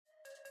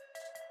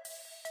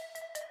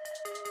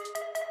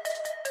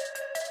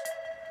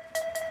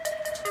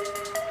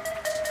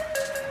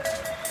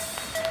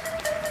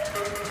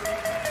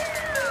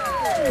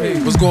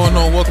What's going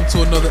on? Welcome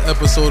to another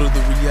episode of the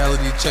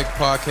Reality Check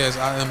Podcast.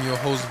 I am your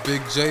host,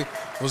 Big J.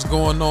 What's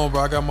going on,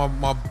 bro? I got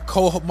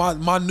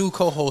my new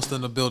co-host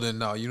in the building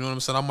now. You know what I'm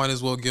saying? I might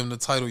as well give him the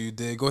title you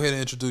did. Go ahead and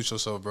introduce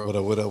yourself, bro.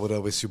 What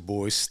up? It's your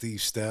boy,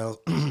 Steve Styles.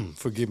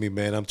 Forgive me,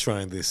 man. I'm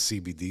trying this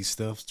CBD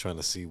stuff, trying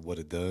to see what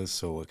it does.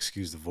 So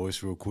excuse the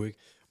voice real quick.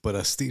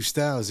 But Steve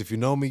Styles, if you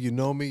know me, you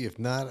know me. If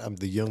not, I'm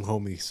the young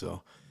homie.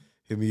 So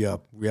hit me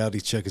up. Reality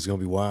Check is going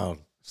to be wild.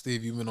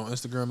 Steve, you been on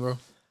Instagram, bro?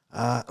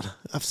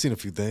 I've seen a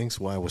few things.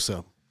 Why? What's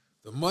up?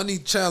 The money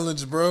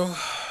challenge, bro.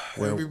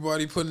 Well,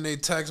 everybody putting their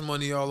tax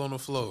money all on the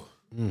floor.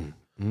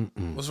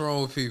 What's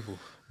wrong with people?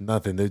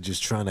 Nothing. They're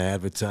just trying to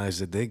advertise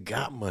that they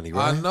got money,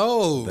 right? I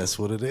know. That's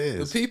what it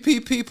is. The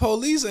PPP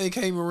police ain't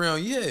came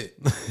around yet.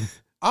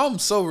 I'm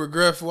so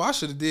regretful. I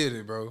should have did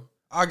it, bro.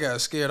 I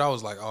got scared. I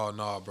was like, oh,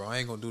 nah, bro. I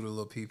ain't going to do the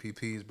little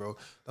PPPs, bro.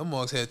 Them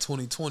mugs had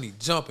 2020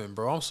 jumping,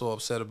 bro. I'm so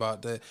upset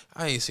about that.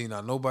 I ain't seen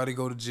nobody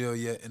go to jail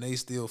yet, and they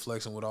still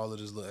flexing with all of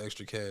this little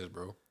extra cash,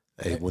 bro.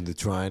 Hey, when they're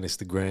trying, it's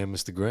the gram.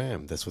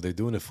 That's what they're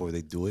doing it for.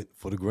 They do it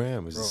for the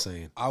gram, is the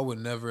saying. I would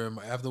never,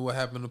 after what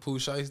happened to Pooh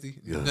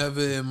Shiesty, never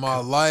in my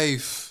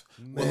life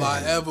will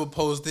I ever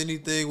post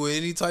anything with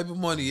any type of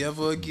money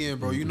ever again,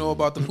 bro. You know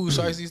about the Pooh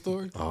Shiesty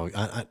story? Oh,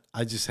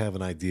 I just have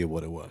an idea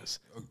what it was.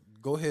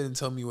 Go ahead and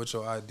tell me what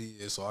your idea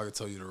is so I can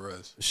tell you the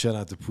rest. Shout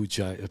out to Pooh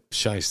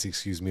Shiesty,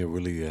 excuse me. I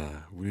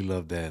really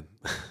love that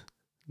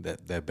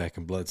that Back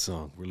in Blood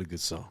song. Really good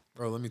song.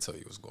 Bro, let me tell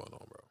you what's going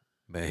on, bro.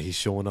 Man, he's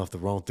showing off the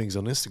wrong things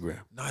on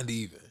Instagram. Not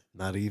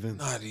even.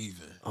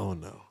 Oh,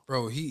 no.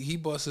 Bro, he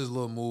bust his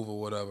little move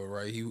or whatever,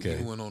 right? He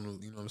went on,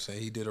 you know what I'm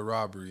saying? He did a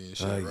robbery and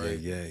shit, right?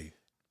 Yeah.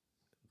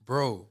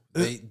 Bro,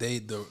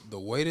 the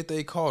way that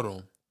they caught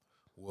him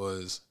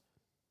was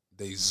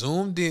they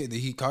zoomed in.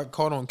 He got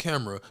caught on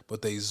camera,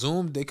 but they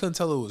couldn't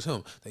tell it was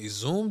him. They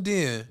zoomed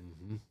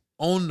in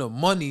on the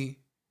money,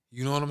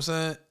 you know what I'm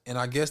saying? And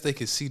I guess they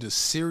could see the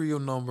serial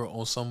number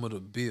on some of the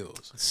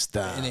bills.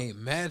 Stop. And they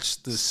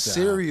matched the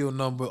serial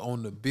number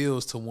on the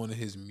bills to one of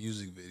his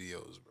music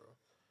videos, bro.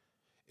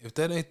 If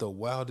that ain't the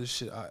wildest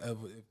shit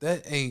if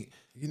that ain't...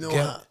 You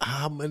know,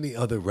 how many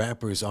other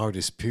rappers,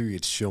 artists,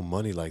 periods, show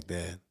money like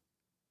that?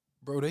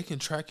 Bro, they can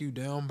track you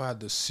down by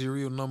the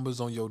serial numbers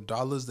on your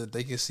dollars that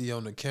they can see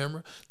on the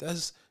camera.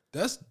 That's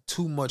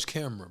too much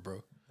camera,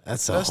 bro.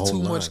 That's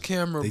too much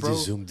camera, bro. They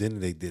just zoomed in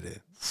and they did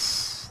it.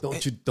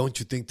 Don't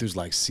you think there's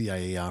like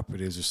CIA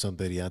operatives or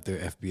somebody out there,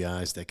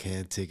 FBI's, that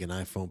can take an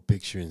iPhone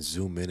picture and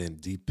zoom in and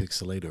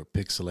depixelate or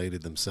pixelate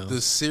it themselves?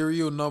 The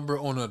serial number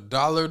on a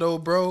dollar, though,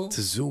 bro.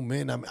 To zoom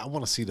in, I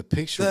want to see the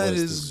picture. That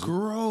is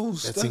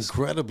gross. That's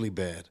incredibly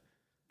bad.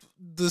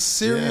 The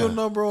serial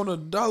number on a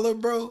dollar,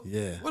 bro?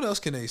 Yeah. What else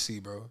can they see,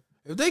 bro?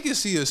 If they can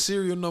see a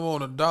serial number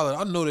on a dollar,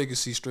 I know they can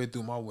see straight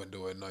through my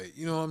window at night.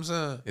 You know what I'm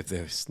saying? If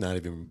it's not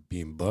even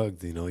being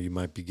bugged, you know, you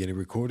might be getting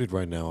recorded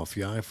right now off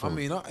your iPhone. I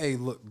mean, hey,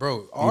 look,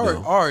 bro, I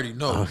already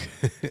know.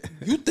 Okay.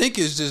 You think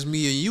it's just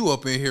me and you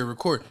up in here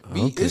recording.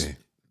 It's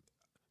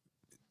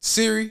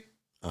Siri.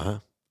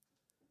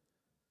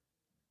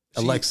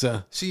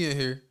 Alexa. She in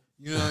here.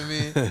 You know what I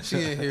mean?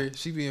 She in here.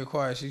 She being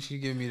quiet. She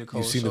giving me the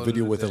code. You've seen the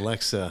video with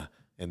Alexa,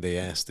 and they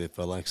asked if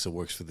Alexa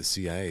works for the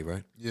CIA,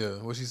 right? Yeah.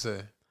 What'd she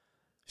say?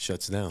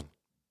 Shuts down.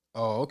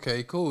 Oh,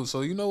 okay, cool.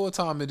 So you know what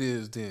time it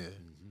is then.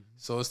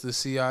 So it's the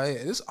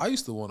CIA. I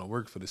used to want to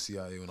work for the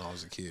CIA when I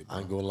was a kid, bro. I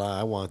ain't gonna lie,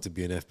 I wanted to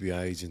be an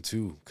FBI agent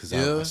too, because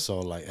I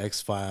saw like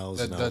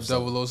X-Files. That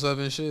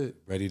 007 shit.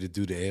 Ready to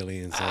do the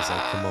aliens. I was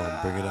like, come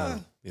on, bring it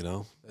on, you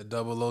know?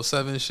 That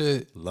 007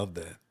 shit. Love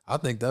that. I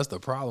think that's the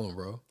problem,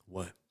 bro.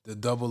 What?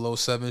 The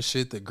 007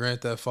 shit, the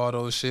Grand Theft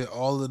Auto shit,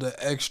 all of the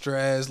extra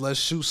ass, let's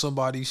shoot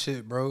somebody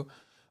shit, bro.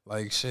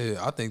 Like, shit,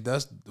 I think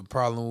that's the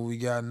problem we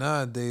got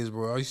nowadays,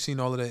 bro. Are you seen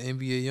all of that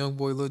NBA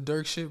YoungBoy Lil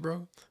Durk shit,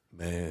 bro?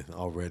 Man,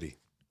 already.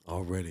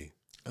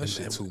 That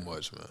shit too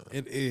much, man.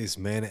 It is,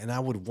 man. And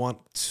I would want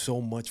so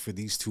much for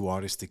these two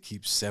artists to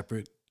keep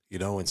separate, you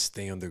know, and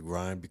stay on their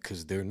grind,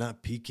 because they're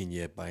not peaking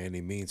yet by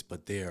any means,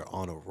 but they are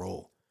on a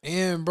roll.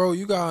 And, bro,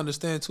 you got to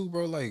understand, too,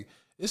 bro, like,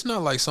 it's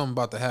not like something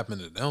about to happen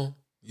to them.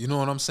 You know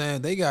what I'm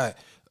saying? They got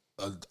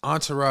an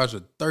entourage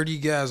of 30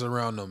 guys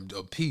around them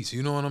a piece.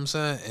 You know what I'm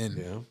saying?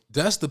 And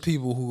that's the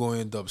people who gonna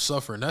end up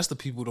suffering. That's the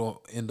people who don't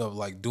end up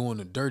like doing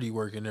the dirty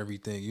work and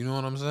everything. You know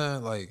what I'm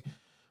saying? Like,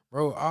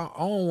 bro, I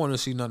don't want to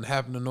see nothing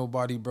happen to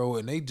nobody, bro.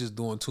 And they just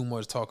doing too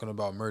much talking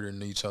about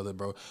murdering each other,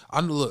 bro.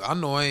 I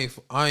know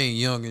I ain't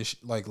young and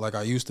like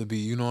I used to be.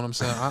 You know what I'm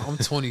saying? I'm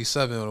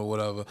 27 or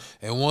whatever.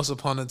 And once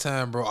upon a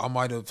time, bro, I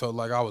might have felt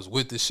like I was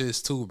with the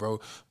shits too, bro.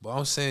 But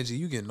I'm saying,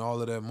 you getting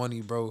all of that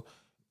money, bro.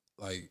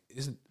 Like,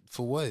 isn't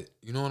for what?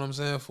 You know what I'm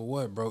saying? For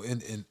what, bro?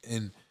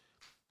 And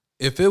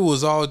if it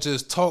was all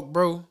just talk,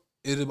 bro,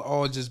 it'd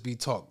all just be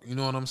talk. You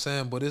know what I'm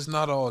saying? But it's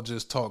not all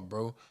just talk,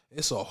 bro.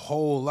 It's a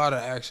whole lot of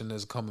action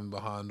that's coming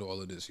behind all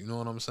of this. You know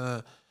what I'm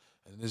saying?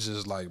 And it's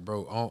just like,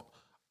 bro,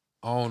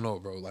 I don't know,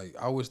 bro. Like,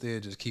 I wish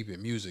they'd just keep it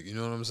music. You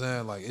know what I'm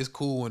saying? Like, it's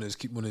cool when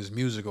it's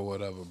music or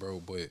whatever, bro.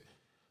 But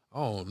I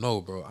don't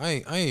know, bro.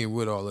 I ain't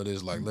with all of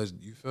this. Like,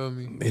 you feel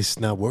me, It's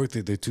not worth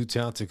it. They're too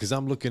talented. Because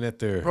I'm looking at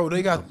their bro?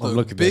 They got I'm the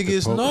looking at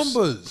biggest the posts.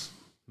 numbers.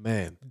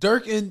 Man,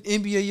 Dirk and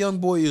NBA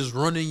YoungBoy is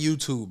running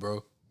YouTube,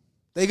 bro.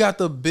 They got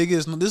the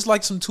biggest. This is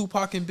like some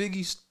Tupac and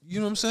Biggie. You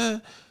know what I'm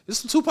saying? It's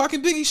some Tupac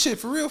and Biggie shit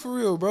for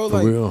real, bro. For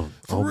like, real.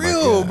 for Oh my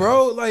real, God.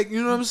 bro. Like,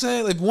 you know what I'm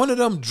saying? Like, if one of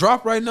them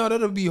drop right now,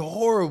 that'll be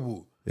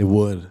horrible. it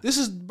would. This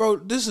is, bro.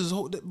 This is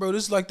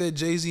like that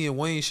Jay-Z and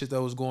Wayne shit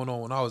that was going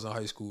on when I was in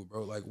high school,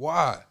 bro. Like,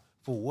 why?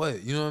 For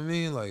what? You know what I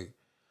mean? Like,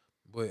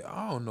 but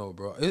I don't know,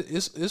 bro.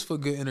 It's for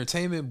good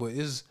entertainment, but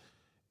it's.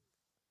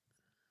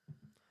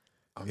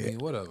 I mean,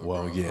 whatever.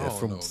 Well, bro. yeah. I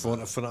don't know, From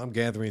man. what I'm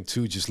gathering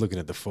too, just looking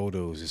at the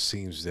photos, it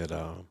seems that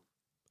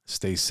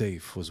 "Stay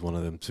Safe" was one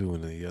of them too,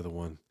 and the other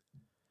one,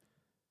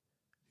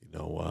 you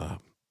know,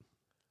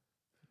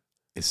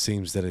 it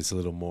seems that it's a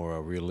little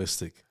more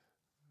realistic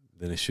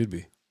than it should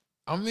be.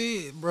 I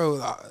mean,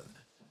 bro.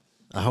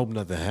 I hope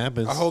nothing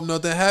happens. I hope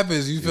nothing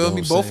happens. You feel know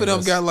me? what I'm Both of saying? them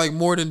That's- got like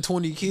more than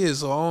 20 kids,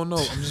 so I don't know.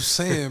 I'm just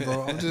saying,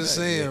 bro. I'm just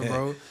saying, Yeah.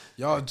 bro.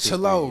 Y'all That chill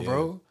could be, out, yeah.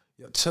 bro.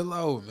 Y'all chill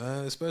out,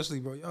 man.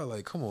 Especially, bro. Y'all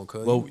like, come on,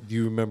 cuz. Well,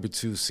 you remember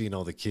too seeing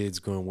all the kids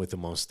going with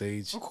him on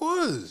stage Of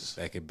course.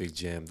 back at Big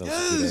Jam. That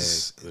was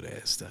Yes. good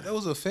ass time. That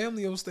was a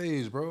family on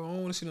stage, bro. I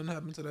don't want to see nothing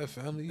happen to that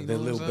family. You And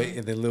know then what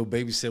I'm saying? Lil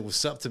Baby said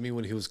what's up to me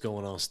when he was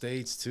going on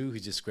stage too.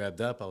 He just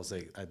grabbed up. I was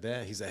like, at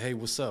that. He's like, hey,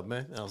 what's up,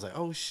 man? And I was like,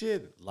 oh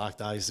shit.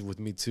 Locked eyes with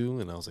me too.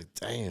 And I was like,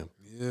 damn,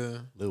 Yeah.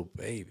 Lil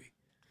Baby.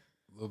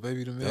 Little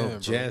baby the man, Yo, bro.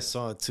 Jazz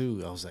saw it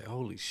too. I was like,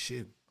 holy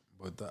shit.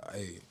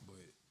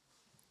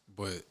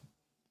 But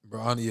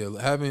bro, yeah,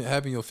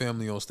 having your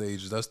family on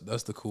stage, that's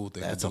the cool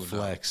thing. That's to a do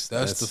flex. Now.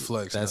 That's the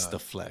flex. That's now. the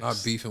flex.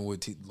 Not beefing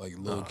with like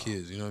little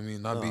kids. You know what I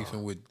mean? Not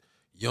beefing with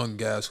young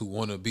guys who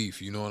want to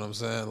beef. You know what I'm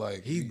saying?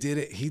 Like He did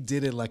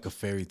it like a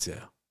fairy tale.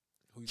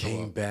 who you talking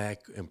Came about? back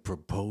and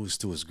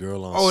proposed to his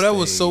girl on Oh, stage. that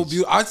was so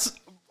beautiful.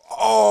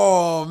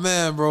 Oh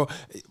man,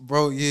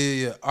 bro,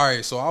 yeah. All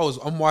right, so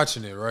I'm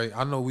watching it, right?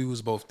 I know we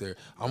was both there.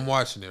 I'm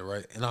watching it,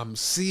 right, and I'm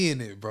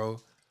seeing it, bro.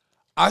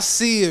 I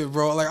see it,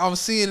 bro. Like I'm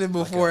seeing it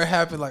before it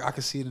happened. Like I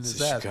can see it in his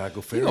a ass. Chicago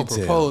He fairy don't tale,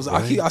 propose.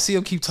 right? I see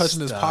him keep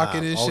touching his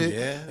pocket and Stop. Oh, shit.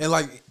 yeah? And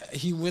like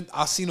he went.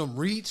 I seen him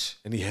reach.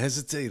 And he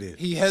hesitated.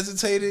 He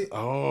hesitated.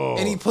 Oh.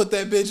 And he put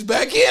that bitch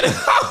back in.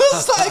 I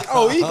was like,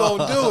 oh, he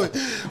gonna do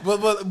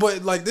it.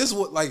 But like this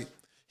was like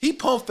he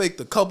pump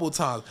faked a couple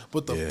times,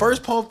 but the Yeah.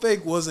 first pump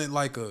fake wasn't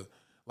like a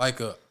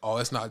oh,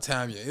 it's not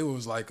time yet. It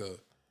was like a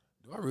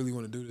do I really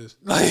want to do this?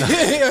 Like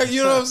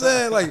you know what I'm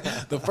saying? Like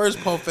the first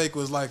pump fake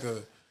was like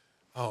a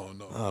I don't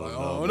know. I don't Like, know.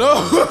 I don't know.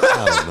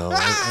 I don't know.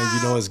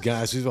 And you know, as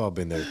guys, we've all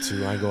been there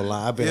too. I ain't gonna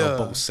lie. I've been Yeah. on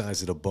both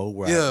sides of the boat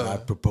where Yeah. I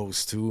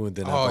proposed to, and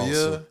then Oh, I've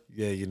also,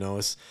 you know,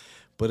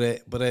 but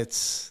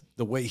it's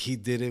the way he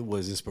did it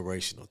was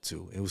inspirational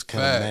too. It was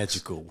kind of Facts.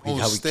 magical. On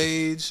How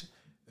stage,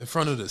 in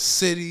front of the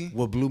city.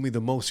 What blew me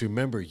the most,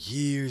 remember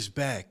years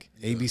back,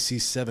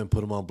 ABC7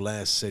 put him on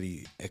blast, said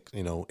he,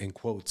 you know, in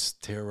quotes,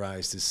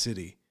 terrorized the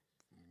city.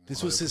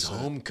 This was his 100%.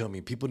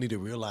 homecoming. People need to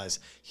realize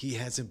he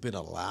hasn't been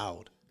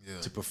allowed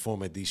to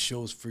perform at these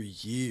shows for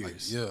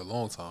years. Yeah, a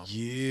long time.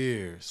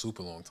 Years.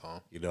 Super long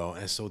time. You know,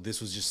 and so this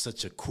was just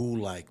such a cool,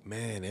 like,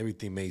 man,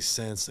 everything made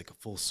sense, like a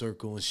full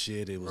circle and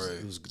shit. It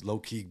was low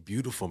key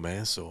beautiful,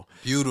 man. So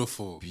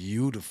Beautiful.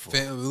 beautiful.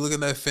 Look at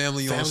that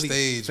family on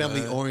stage. family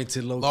man.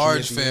 oriented, low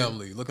Large key at the end.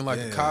 family. Looking like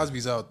the Yeah.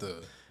 Cosby's out there.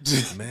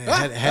 Man,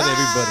 had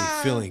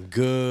everybody feeling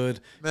good,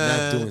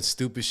 Man. not doing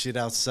stupid shit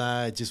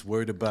outside, just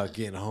worried about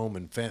getting home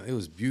and family. It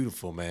was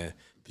beautiful, man.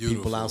 People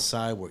Beautiful.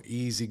 outside were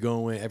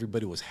easygoing.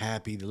 Everybody was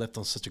happy. They left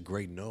on such a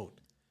great note.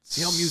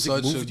 See how music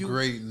Such moved a you?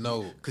 great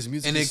note. Because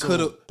music And is it so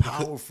coulda-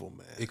 powerful,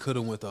 man. It could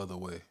have went the other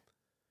way.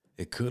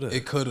 It could have.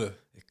 It could have.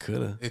 It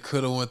could have. It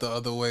could have went the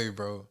other way,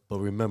 bro. But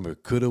remember,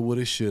 coulda,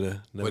 woulda,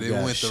 shoulda. But it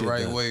went the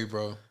right way,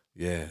 bro.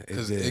 Yeah, it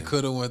Because did. it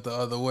could have went the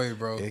other way,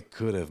 bro. It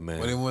could have, man.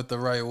 But it went the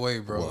right way,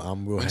 bro. Well,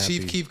 I'm real when happy.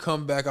 Chief Keef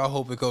come back, I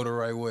hope it go the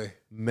right way.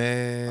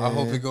 Man, I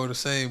hope it go the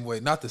same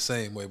way. Not the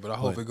same way, but I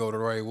hope it go the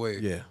right way.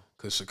 Yeah.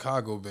 Cause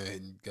Chicago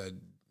been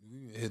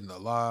hitting a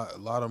lot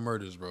of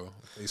murders, bro.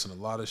 Facing a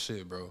lot of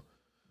shit, bro.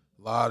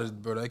 Bro.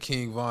 That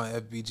King Von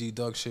FBG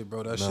Duck shit,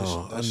 bro. That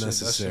No, shit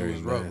unnecessary,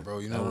 was rough, man. bro.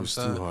 You know that what I'm was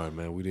saying? too hard,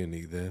 man. We didn't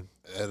need that.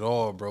 At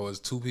all, bro. It's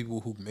two people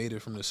who made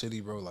it from the city,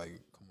 bro.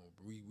 Like, come on,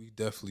 bro. We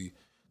definitely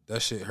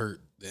that shit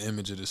hurt the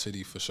image of the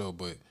city for sure.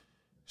 But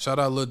shout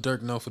out Lil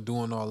Durk now for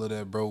doing all of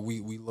that, bro. We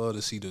love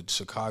to see the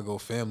Chicago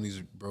families,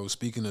 bro.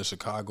 Speaking of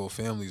Chicago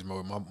families,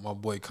 bro, my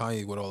boy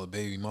Kanye with all the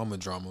baby mama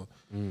drama.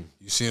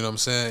 You see what I'm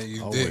saying? You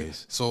did.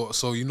 Always.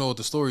 So you know what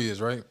the story is,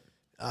 right?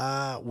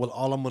 Well,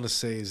 all I'm gonna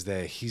say is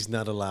that he's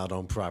not allowed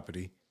on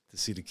property to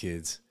see the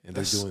kids, and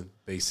they're doing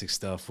basic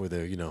stuff where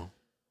they're, you know,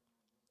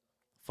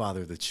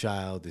 father of the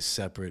child is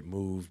separate,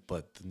 moved,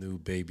 but the new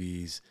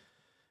babies,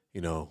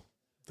 you know,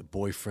 the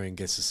boyfriend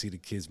gets to see the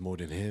kids more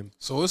than him.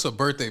 So it's a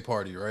birthday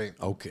party, right?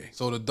 Okay.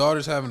 So the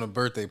daughter's having a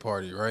birthday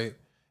party, right?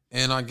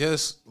 And I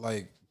guess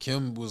like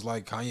Kim was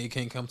like, Kanye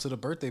can't come to the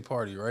birthday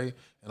party, right?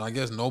 And I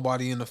guess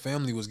nobody in the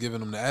family was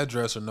giving him the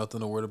address or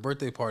nothing or where the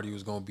birthday party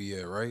was gonna be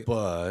at, right?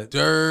 But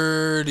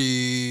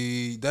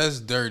Dirty. That's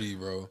dirty,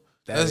 bro.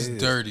 That's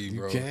dirty,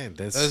 bro.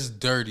 That's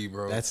dirty,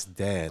 bro. That's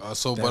dad.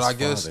 But I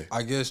guess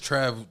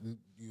Trav,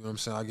 you know what I'm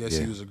saying? I guess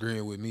he was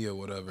agreeing with me or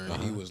whatever,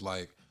 and he was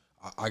like,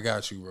 I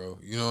got you, bro.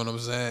 You know what I'm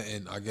saying?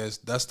 And I guess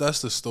that's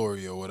the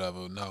story or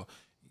whatever. Now,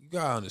 you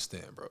gotta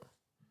understand, bro.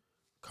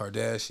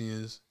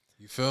 Kardashians,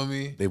 you feel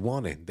me? They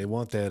want it. They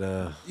want that.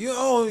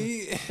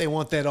 They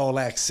want that all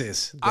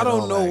access. I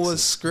don't know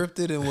what's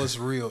scripted and what's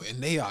real,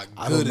 and they are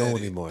good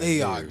at it.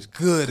 They are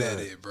good at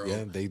it, bro.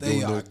 Yeah,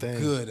 they are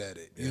good at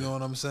it. You know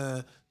what I'm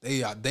saying?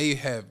 They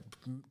have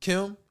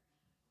Kim.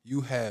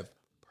 You have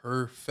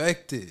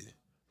perfected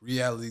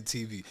reality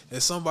TV.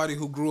 As somebody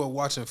who grew up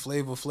watching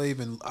Flavor Flav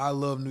and I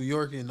Love New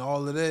York and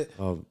all of that,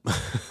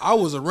 I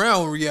was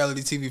around when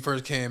reality TV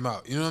first came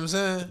out. You know what I'm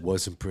saying?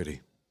 Wasn't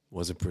pretty.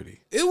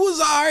 It was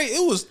all right.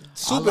 It was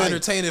super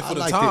entertaining for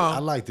the time. I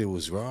liked it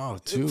was raw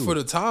too. For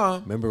the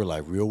time. Remember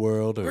like Real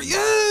World?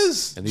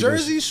 Yes.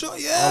 Jersey Shore.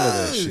 Yes. All of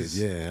that shit.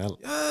 Yeah.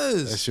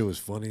 Yes. That shit was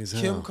funny as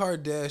hell. Kim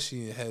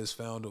Kardashian has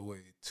found a way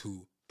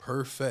to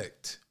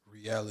perfect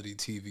reality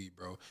TV,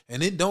 bro.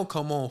 And it don't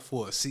come on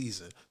for a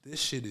season.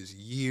 This shit is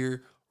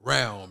year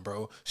round,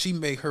 bro. She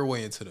make her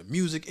way into the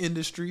music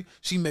industry.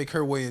 She make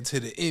her way into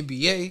the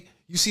NBA.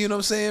 You see what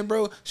I'm saying,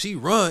 bro? She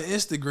run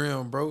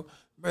Instagram, bro.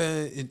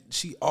 Man, and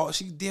she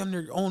damn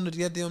near own the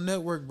goddamn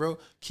network, bro.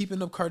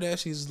 Keeping Up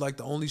Kardashians is like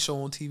the only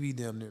show on TV,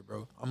 damn near,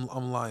 bro.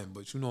 I'm lying,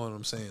 but you know what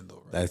I'm saying,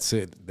 though, right? That's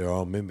it. They're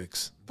all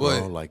mimics.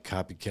 They're all like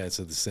copycats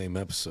of the same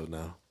episode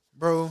now,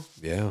 bro.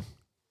 Yeah.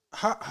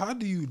 How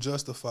do you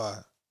justify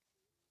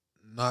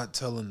not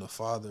telling the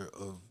father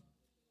of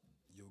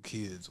your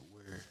kids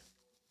where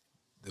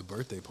the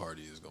birthday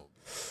party is gonna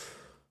be?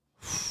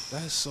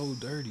 That's so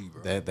dirty,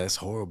 bro. That's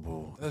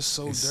horrible. That's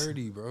so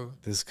dirty, bro.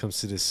 This comes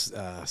to this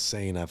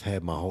saying I've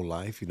had my whole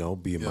life, you know,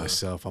 being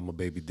myself. I'm a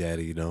baby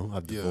daddy, you know.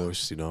 I've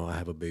divorced, you know. I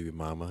have a baby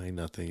mama. Ain't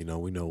nothing, you know.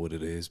 We know what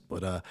it is.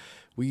 But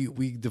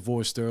we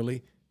divorced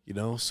early, you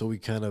know. So we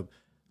kind of,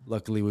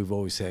 luckily, we've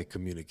always had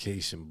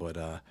communication.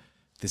 But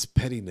this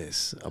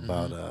pettiness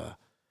about,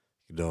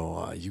 you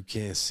know, you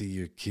can't see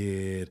your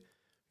kid.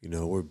 You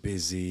know, we're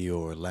busy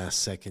or last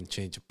second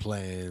change of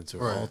plans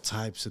or all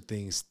types of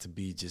things to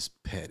be just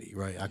petty,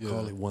 right? I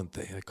call it one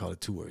thing. I call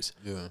it two words.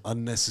 Yeah.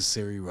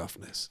 Unnecessary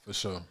roughness. For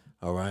sure.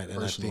 All right. And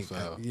personal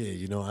foul.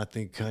 You know, I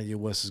think Kanye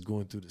West is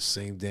going through the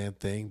same damn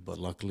thing, but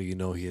luckily, you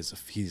know,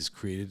 he's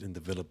created and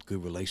developed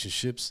good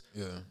relationships.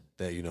 Yeah.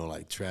 That, you know,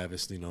 like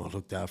Travis, you know,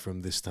 looked out for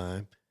him this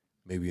time.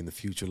 Maybe in the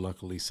future,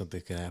 luckily,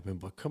 something can happen.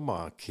 But come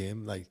on,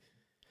 Kim, like,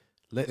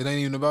 it ain't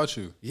even about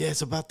you. Yeah,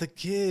 it's about the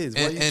kids.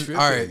 Why and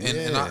all right,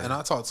 and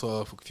I talked to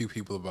a few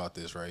people about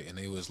this, right? And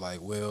they was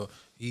like, well,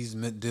 he's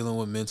dealing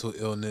with mental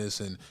illness,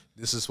 and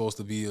this is supposed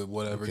to be a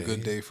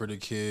good day for the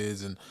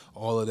kids, and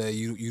all of that.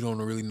 You don't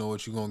really know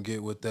what you're gonna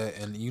get with that.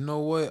 And you know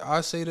what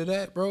I say to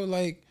that, bro?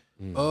 Like,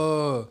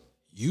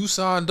 you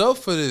signed up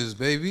for this,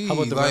 baby. How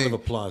about the round of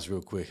applause,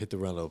 real quick? Hit the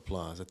round of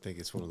applause. I think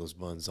it's one of those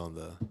buttons on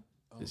the.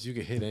 You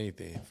can hit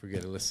anything.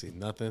 Forget it. Let's see.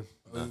 Nothing.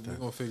 We're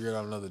gonna figure it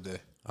out another day.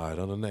 All right,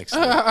 on the next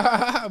one.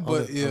 on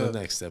the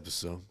next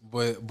episode.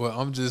 But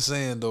I'm just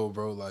saying though,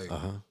 bro, like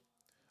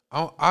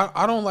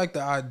I don't like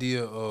the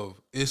idea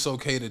of it's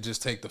okay to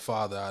just take the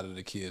father out of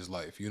the kid's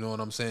life. You know what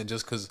I'm saying?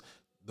 Just because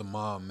the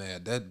mom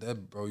mad.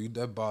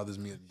 That bothers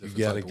me in a different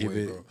type of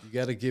way, bro. You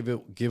gotta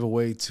give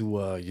away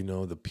to you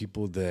know, the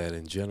people that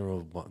in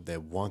general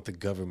that want the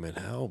government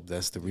help.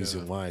 That's the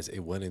reason why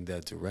it went in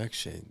that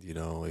direction. You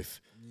know,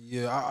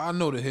 I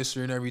know the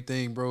history and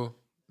everything, bro.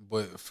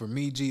 But for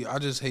me, G, I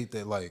just hate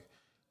that, like,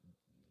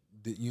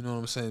 you know what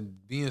I'm saying?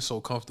 Being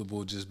so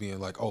comfortable just being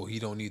like, oh, he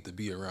don't need to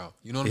be around.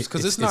 You know what I'm saying?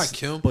 Because it's not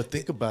Kim. But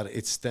think about it.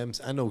 It stems,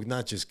 I know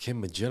not just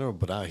Kim in general,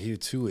 but out here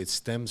too, it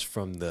stems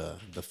from the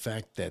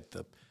fact that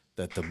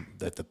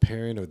the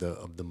parent or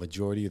the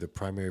majority of the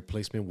primary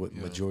placement,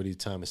 majority of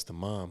the time it's the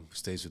mom who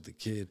stays with the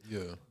kid.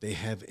 Yeah. They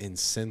have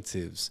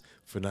incentives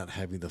for not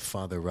having the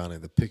father around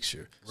in the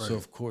picture. Right. So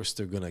of course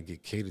they're gonna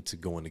get catered to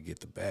going to get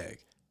the bag.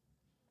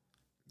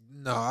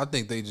 No, I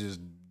think they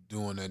just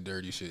doing that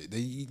dirty shit.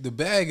 The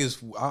bag is,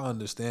 I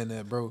understand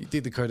that, bro. You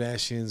think the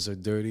Kardashians are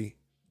dirty?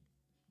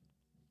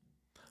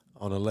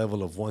 On a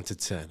level of 1 to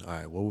 10. All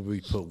right, what would we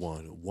put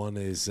one? One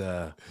is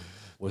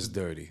what's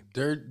dirty?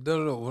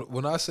 No.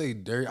 When I say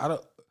dirty, I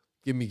don't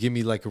give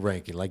me like a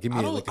ranking. Like give me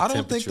I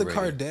don't think the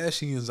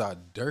Kardashians are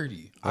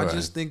dirty. I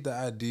just think the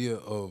idea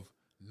of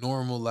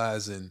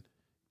normalizing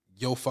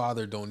your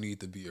father don't need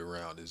to be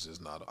around is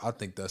just not. I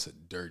think that's a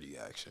dirty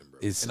action, bro.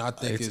 And I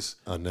think it's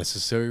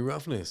unnecessary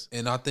roughness.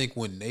 And I think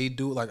when they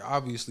do, like,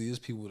 obviously, it's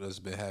people that's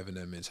been having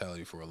that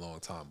mentality for a long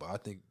time, but I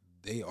think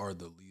they are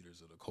the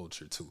leaders of the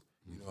culture too.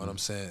 You know what I'm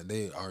saying?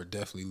 They are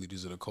definitely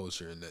leaders of the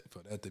culture, and that for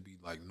that to be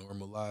like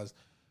normalized,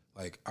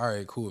 like, all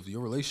right, cool. If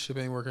your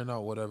relationship ain't working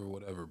out,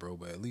 whatever, bro.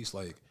 But at least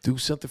like do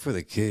something for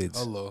the kids.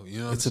 Hello, you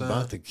know what I'm saying? It's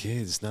about the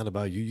kids. It's not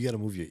about you. You got to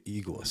move your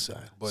ego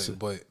aside.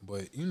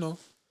 But you know.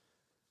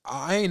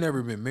 I ain't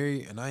never been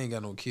married and I ain't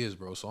got no kids,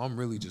 bro. So I'm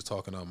really just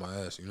talking out my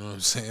ass. You know what I'm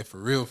saying? For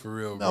real,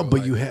 bro. No, but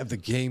like, you have the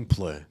game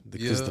plan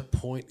because the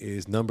point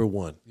is number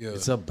one. Yeah.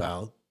 It's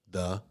about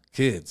the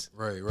kids.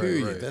 Right.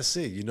 Period. That's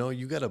it. You know,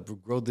 you got to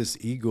grow this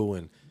ego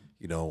and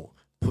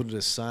put it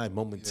aside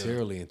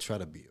momentarily and try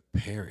to be a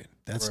parent.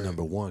 That's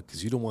number one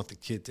because you don't want the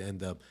kid to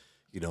end up,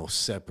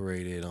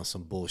 separated on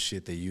some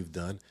bullshit that you've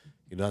done.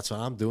 That's what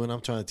I'm doing. I'm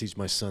trying to teach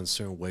my son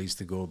certain ways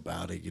to go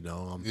about it.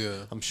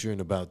 I'm sure in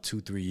about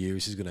 2-3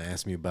 years he's gonna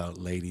ask me about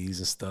ladies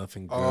and stuff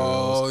and girls.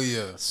 Oh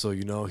yeah. So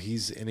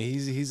he's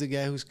a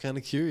guy who's kind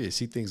of curious.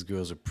 He thinks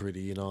girls are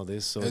pretty and all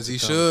this. So as he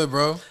should,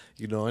 bro.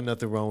 And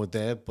nothing wrong with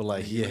that. But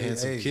like he a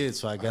handsome kid,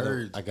 so I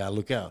gotta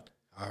look out.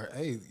 All right,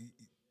 hey.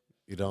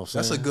 You know what I'm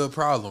saying? That's a good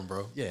problem,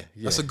 bro. Yeah.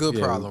 That's a good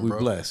problem, bro.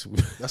 We blessed.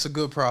 That's a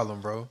good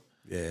problem, bro.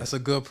 Yeah. That's a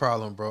good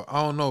problem, bro.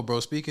 I don't know, bro.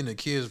 Speaking of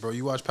kids, bro,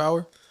 you watch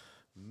Power?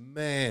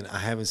 Man, I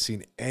haven't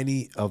seen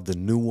any of the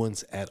new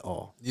ones at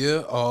all.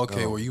 Yeah? Oh,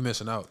 okay. Well, you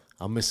missing out.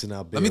 I'm missing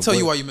out. Let me tell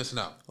you why you're missing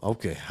out.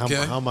 Okay. How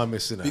am I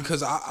missing out?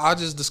 Because I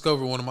just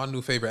discovered one of my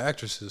new favorite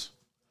actresses.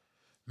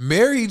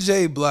 Mary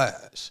J.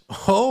 Blige.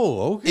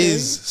 Oh, okay.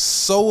 Is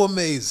so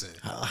amazing.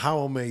 How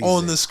amazing.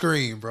 On the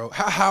screen, bro.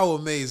 How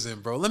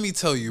amazing, bro. Let me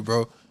tell you,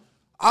 bro.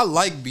 I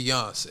like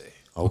Beyonce.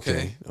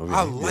 Okay.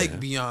 I like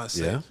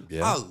Beyonce.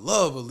 Yeah. I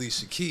love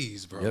Alicia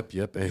Keys, bro.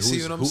 Yep. And you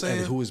see what I'm saying?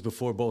 And who is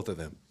before both of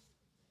them?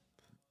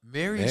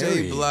 Mary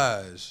J.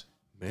 Blige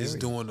is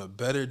doing a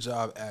better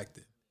job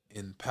acting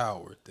in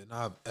Power than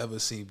I've ever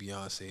seen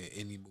Beyonce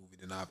in any movie,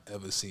 than I've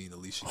ever seen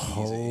Alicia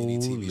Keys in any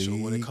TV show.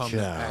 When it comes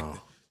to acting,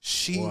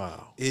 she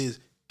is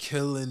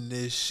killing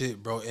this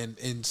shit, bro.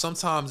 And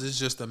sometimes it's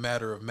just a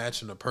matter of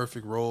matching the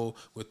perfect role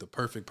with the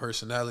perfect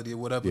personality or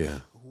whatever. Yeah.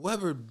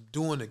 Whoever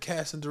doing the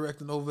casting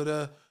directing over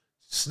there,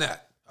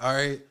 snap. All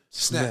right?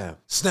 Snap.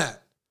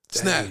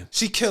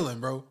 She killing,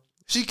 bro.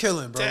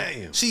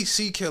 Damn.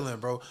 She killing,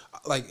 bro.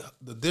 Like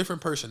the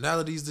different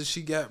personalities that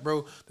she got,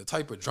 bro. The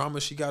type of drama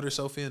she got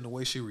herself in, the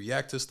way she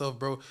react to stuff,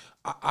 bro.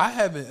 I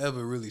haven't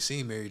ever really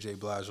seen Mary J.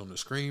 Blige on the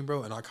screen,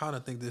 bro. And I kind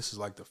of think this is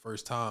like the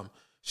first time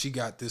she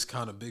got this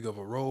kind of big of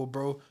a role,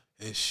 bro.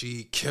 And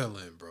she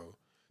killing, bro.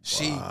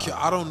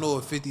 I don't know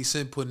if 50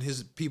 Cent putting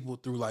his people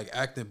through like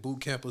acting boot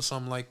camp or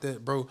something like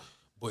that, bro.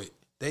 But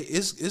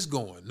it's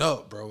going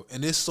up, bro.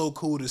 And it's so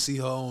cool to see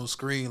her on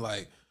screen.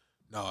 Like,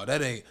 no,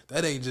 that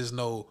ain't just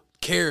no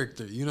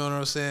character. You know what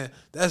I'm saying?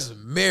 That's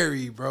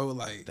Mary, bro.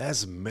 Like,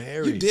 that's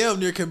Mary. You damn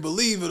near can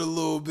believe it a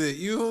little bit.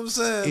 You know what I'm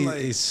saying?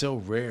 It's so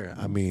rare.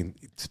 I mean,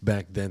 it's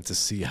back then to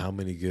see how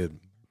many good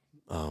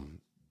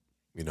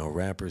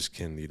rappers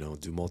can,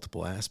 do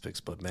multiple aspects.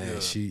 But man,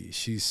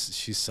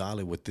 she's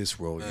solid with this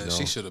role. Man,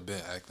 she should have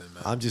been acting,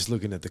 man. I'm just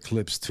looking at the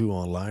clips too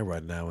online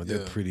right now, and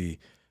they're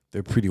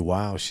pretty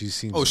wild. She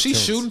seems she's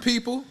intense. shooting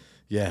people.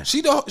 Yeah,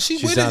 she's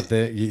with out it.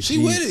 There. She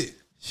with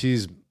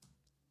it.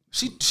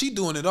 She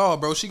doing it all,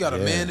 bro. She got a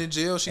man in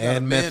jail. She got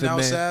a man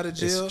outside of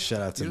jail.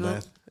 Shout out to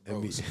Meth.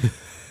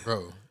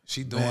 Bro,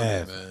 she doing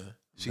it, man.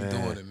 She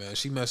doing it, man.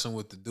 She messing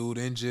with the dude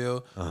in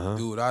jail,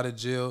 dude out of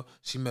jail.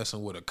 She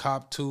messing with a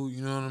cop too.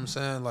 You know what I'm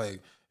saying?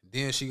 Like,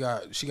 then she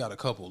got a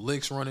couple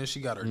licks running.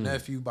 She got her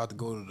nephew about to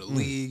go to the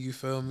league. You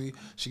feel me?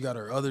 She got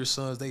her other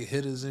sons. They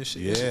hitters and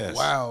shit. Yes.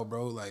 Wow,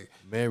 bro. Like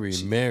Mary.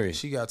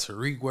 She got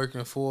Tariq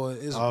working for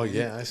it.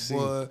 I see.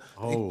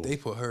 They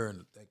put her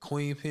in that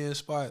queen pin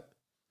spot.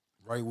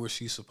 Right where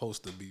she's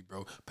supposed to be,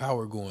 bro.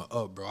 Power going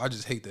up, bro. I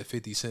just hate that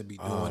 50 Cent be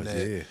doing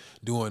that. Yeah.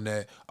 Doing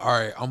that. All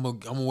right, I'm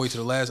gonna wait to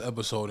the last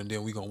episode and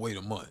then we gonna wait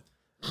a month.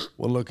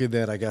 Well, look at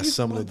that. I got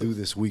something to do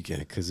this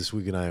weekend because this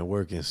weekend I ain't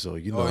working. So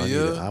you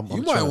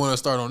might want to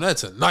start on that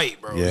tonight,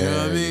 bro. Yeah, you know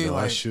what I mean?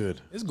 I should.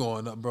 It's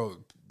going up, bro.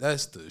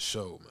 That's the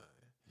show, man.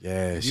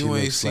 Yeah, if you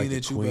ain't seen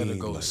it, you better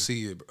go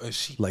see it, bro.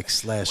 She like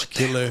slash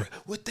killer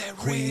with that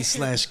queen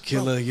slash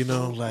killer.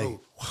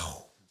 Wow.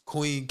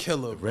 Queen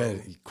Killer,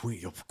 bro.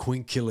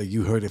 Queen Killer.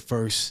 You heard it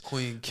first.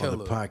 Queen Killer on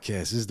the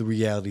podcast. This is the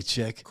reality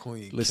check.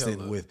 Queen Listening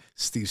Killer. with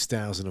Steve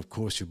Styles and of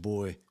course your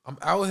boy. I'm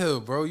out here,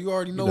 bro. You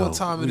already know what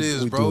time it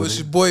is, bro. It's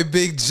your boy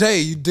Big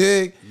J. You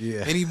dig?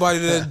 Yeah. Anybody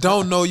that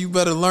don't know, you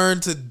better learn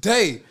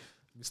today.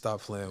 Let me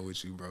stop playing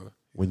with you, bro.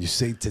 When you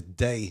say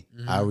today,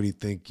 I already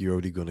think you're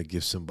already gonna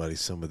give somebody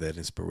some of that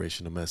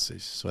inspirational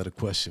message. So I had a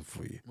question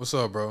for you. What's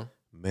up, bro?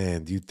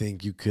 Man, do you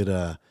think you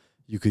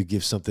could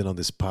give something on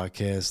this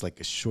podcast,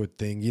 like a short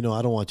thing?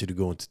 I don't want you to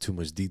go into too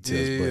much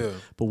details,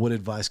 but what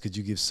advice could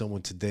you give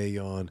someone today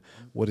on,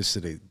 what is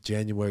today,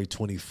 January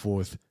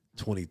 24th,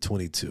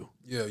 2022?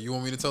 Yeah, you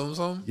want me to tell them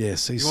something? Yeah,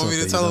 say something. You want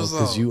me to tell them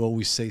something? Because you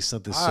always say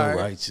something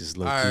righteous,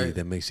 low-key,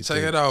 that makes you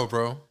Check it out,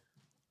 bro.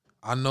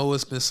 I know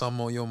it's been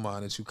something on your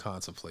mind that you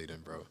contemplating,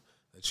 bro,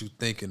 that you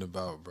thinking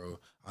about, bro.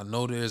 I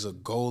know there's a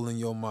goal in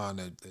your mind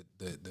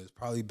that's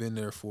probably been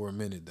there for a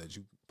minute, that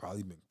you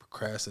probably been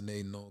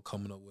procrastinating on,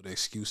 coming up with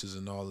excuses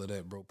and all of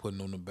that, bro,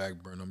 putting on the back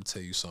burner. I'm gonna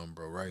tell you something,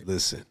 bro, right?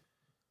 Listen.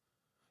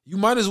 You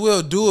might as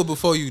well do it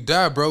before you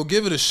die, bro.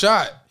 Give it a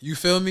shot. You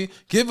feel me?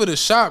 Give it a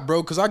shot,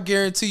 bro. Because I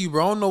guarantee you,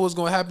 bro, I don't know what's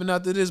going to happen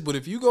after this. But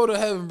if you go to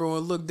heaven, bro,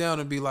 and look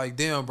down and be like,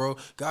 damn, bro,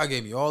 God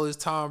gave me all this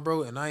time,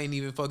 bro, and I ain't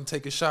even fucking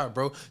take a shot,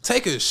 bro.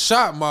 Take a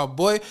shot, my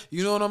boy.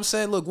 You know what I'm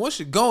saying? Look, once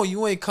you're gone,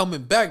 you ain't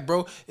coming back,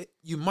 bro.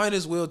 You might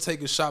as well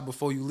take a shot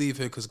before you leave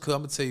here. Because I'm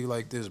going to tell you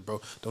like this,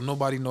 bro. Don't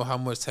nobody know how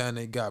much time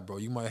they got, bro.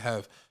 You might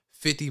have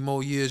 50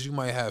 more years, you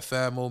might have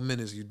 5 more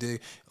minutes, you dig?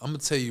 I'm gonna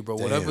tell you, bro,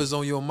 whatever's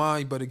on your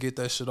mind, you better get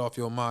that shit off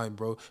your mind,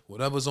 bro.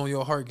 Whatever's on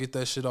your heart, get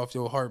that shit off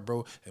your heart,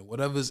 bro. And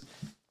whatever's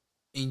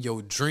in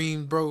your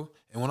dream, bro.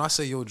 And when I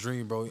say your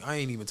dream, bro, I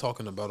ain't even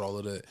talking about all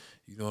of that.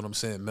 You know what I'm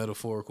saying?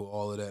 Metaphorical,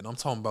 all of that. And I'm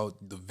talking about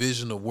the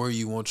vision of where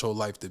you want your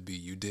life to be,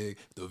 you dig?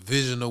 The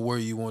vision of where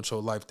you want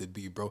your life to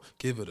be, bro.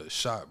 Give it a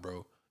shot,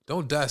 bro.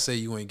 Don't die say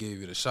you ain't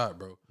gave it a shot,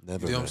 bro.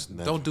 Never, you know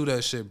never. Don't do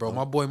that shit, bro.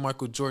 My boy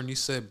Michael Jordan, he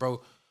said,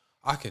 bro,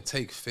 I can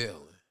take failing.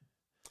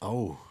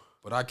 Oh.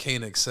 But I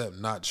can't accept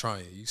not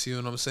trying. You see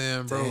what I'm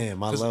saying, bro?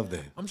 Damn, I love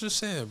that. I'm just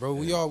saying, bro.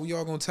 Yeah. We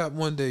all gonna tap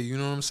one day. You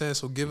know what I'm saying?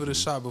 So give it a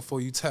shot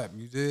before you tap.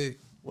 You dig?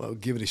 Well,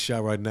 give it a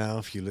shot right now.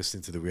 If you're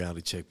listening to the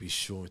Reality Check, be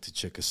sure to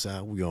check us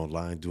out. We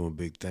online doing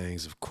big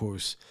things, of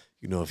course.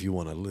 You know, if you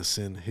want to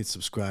listen, hit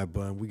subscribe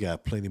button. We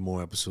got plenty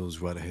more episodes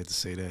right ahead to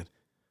say that.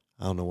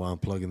 I don't know why I'm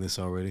plugging this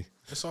already.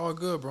 It's all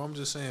good, bro. I'm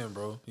just saying,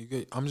 bro.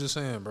 I'm just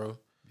saying, bro.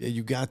 Yeah,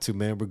 you got to,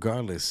 man.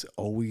 Regardless,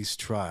 always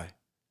try.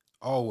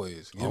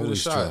 Always. Give always it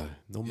a shot. Try.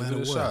 No matter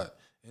what. Shot.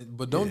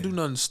 But don't do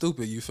nothing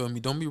stupid, you feel me?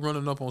 Don't be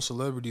running up on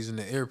celebrities in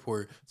the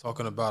airport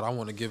talking about, I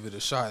want to give it a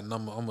shot and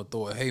I'm going to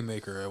throw a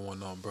haymaker at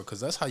one of them, bro, because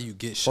that's how you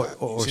get shot.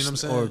 You see what I'm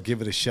saying? Or give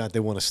it a shot. They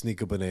want to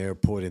sneak up in the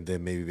airport and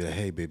then maybe be like,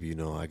 hey, baby, you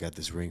know, I got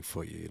this ring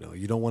for you. You know,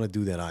 you don't want to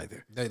do that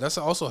either. Hey, that's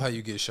also how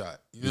you get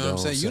shot. You know what I'm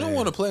saying? You don't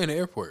want to play in the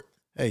airport.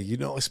 Hey, you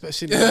know,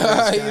 especially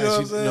guys,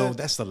 you know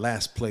that's the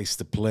last place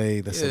to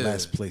play. That's the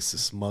last place to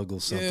smuggle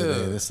something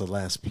in. That's the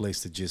last place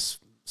to just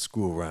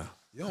screw around.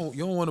 You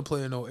don't want to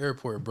play in no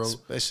airport, bro.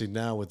 Especially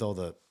now with all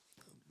the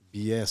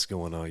BS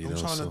going on, I'm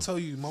trying to tell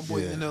you, my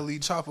boy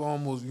NLE Chopper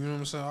almost, you know what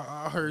I'm saying?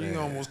 I heard he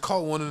almost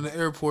caught one in the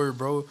airport,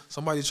 bro.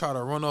 Somebody tried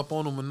to run up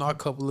on him and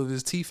knock a couple of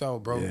his teeth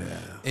out, bro. Yeah.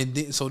 And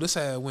then, so this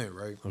how it went,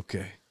 right?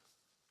 Okay.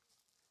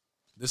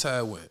 This how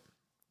it went.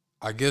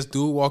 I guess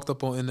dude walked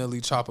up on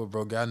NLE Chopper,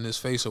 bro, got in his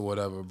face or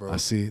whatever, bro. I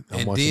see it.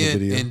 I'm watching the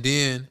video. And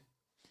then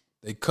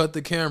they cut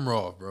the camera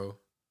off, bro.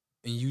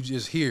 And you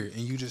just hear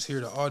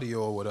the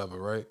audio or whatever,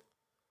 right?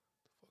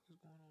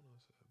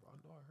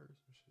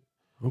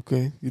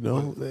 Okay, you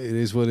know, it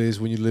is what it is.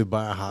 When you live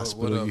by a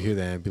hospital, you hear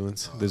the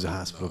ambulance. There's a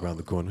hospital around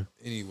the corner.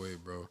 Anyway,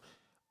 bro.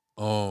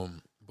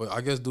 But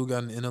I guess dude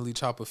got an NLE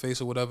Chopper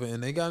face or whatever,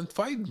 and they got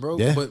fighting, bro.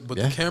 Yeah, but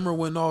the camera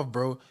went off,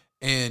 bro,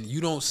 and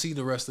you don't see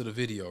the rest of the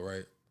video,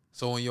 right?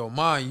 So in your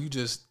mind,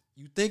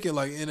 you thinking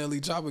like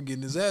NLE Chopper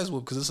getting his ass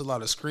whooped because it's a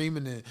lot of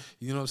screaming and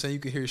you know what I'm saying. You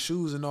can hear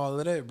shoes and all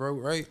of that, bro,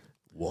 right?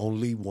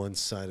 Only one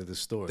side of the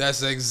story.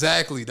 That's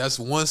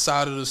one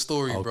side of the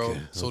story, bro.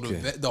 So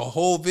the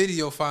whole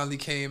video finally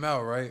came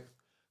out, right?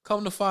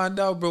 Come to find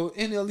out, bro,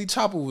 NLE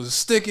Chopper was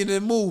sticking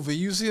and moving.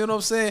 You see what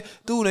I'm saying?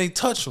 Dude ain't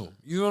touch him.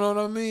 You know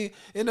what I mean?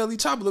 NLE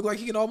Chopper looked like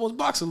he could almost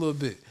box a little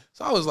bit.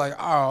 So I was like,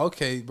 oh,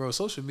 okay, bro.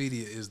 Social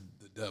media is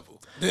the devil.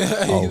 You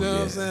know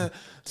what I'm saying?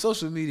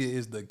 Social media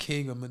is the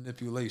king of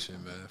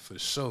manipulation, man, for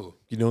sure.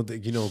 You know,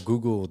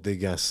 Google, they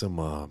got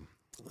some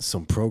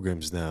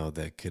programs now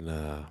that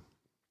can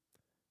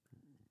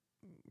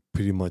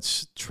pretty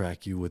much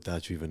track you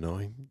without you even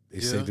knowing. They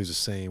say there's a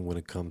saying when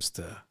it comes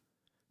to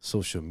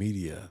social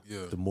media,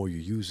 the more you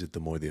use it, the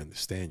more they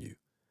understand you.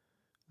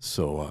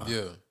 So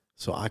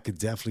so I could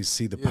definitely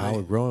see the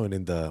power growing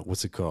in the,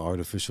 what's it called,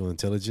 artificial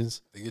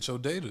intelligence. They get your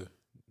data.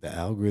 The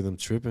algorithm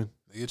tripping.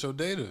 They get your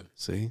data.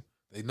 See?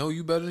 They know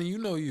you better than you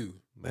know you.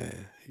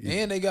 Man.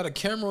 And they got a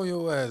camera on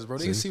your ass, bro.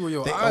 They can see where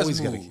your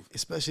eyes move.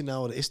 Especially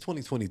now, it's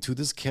 2022.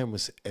 There's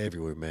cameras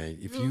everywhere, man.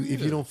 If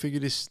you don't figure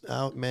this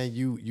out, man,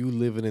 you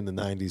living in the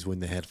 90s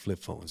when they had flip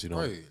phones, you know?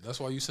 Right. That's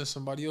why you sent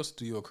somebody else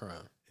to do your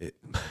crime.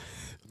 I'm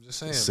just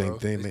saying, same bro.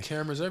 thing, There's man.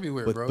 Cameras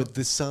everywhere, bro. But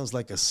this sounds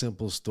like a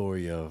simple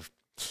story of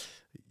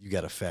you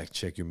got to fact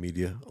check your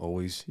media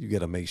always. You got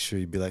to make sure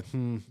you be like,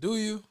 Do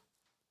you?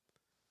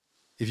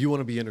 If you want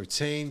to be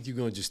entertained, you're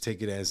going to just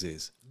take it as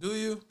is. Do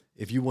you?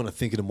 If you want to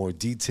think in more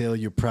detail,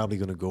 you're probably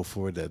going to go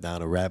for it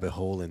down a rabbit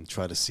hole and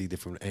try to see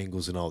different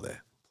angles and all that.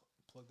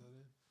 Plug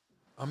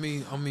that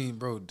in. I mean,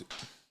 bro.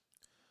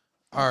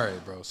 All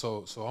right, bro.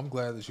 So I'm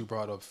glad that you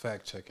brought up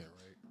fact checking,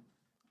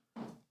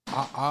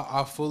 right?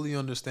 I fully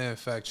understand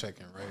fact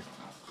checking, right?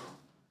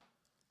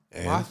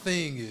 And my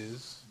thing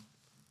is,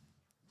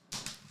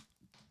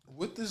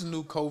 with this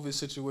new COVID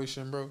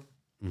situation, bro,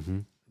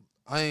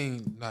 I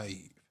ain't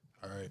naive.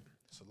 All right,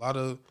 it's a lot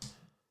of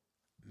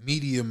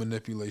media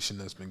manipulation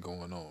that's been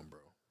going on, bro.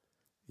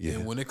 Yeah.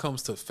 And when it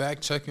comes to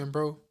fact checking,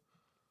 bro,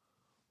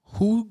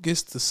 who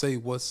gets to say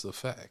what's the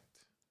fact?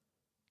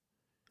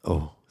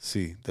 Oh,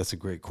 see, that's a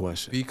great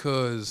question.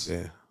 Because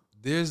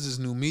there's this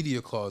new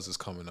media clause that's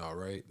coming out,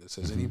 right? That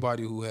says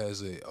anybody who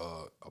has a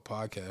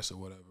podcast or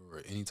whatever,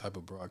 or any type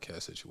of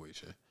broadcast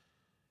situation,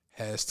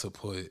 has to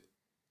put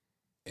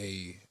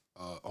a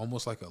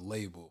almost like a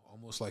label,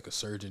 almost like a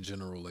Surgeon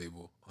General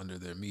label under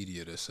their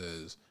media that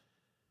says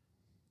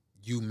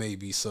you may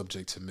be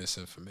subject to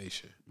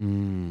misinformation.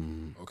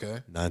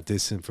 Okay? Not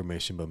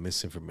disinformation, but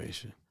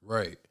misinformation.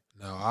 Right.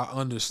 Now, I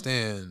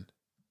understand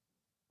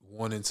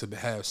wanting to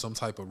have some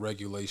type of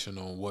regulation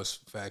on what's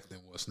fact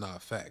and what's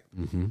not fact.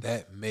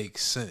 That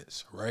makes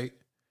sense, right?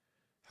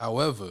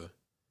 However,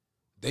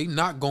 they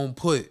not going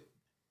to put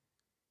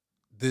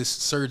this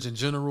Surgeon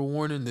General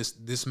warning,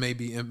 this may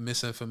be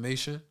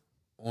misinformation,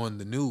 on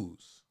the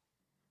news.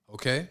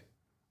 Okay?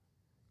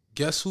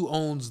 Guess who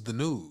owns the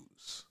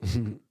news?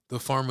 The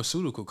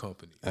pharmaceutical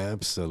company.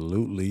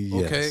 Absolutely,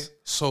 yes. Okay?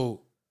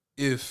 So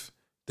if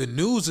the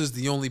news is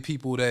the only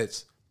people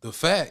that's the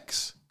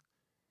facts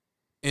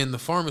and the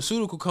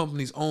pharmaceutical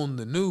companies own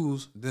the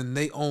news, then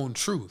they own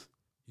truth.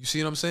 You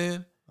see what I'm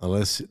saying?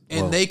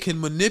 And they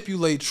can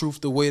manipulate truth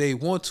the way they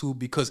want to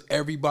because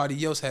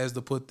everybody else has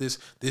to put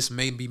this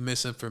may be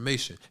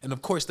misinformation. And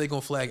of course, they're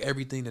going to flag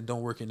everything that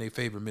don't work in their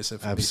favor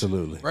misinformation.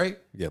 Absolutely. Right?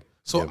 Yep.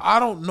 So I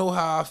don't know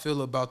how I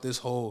feel about this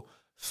whole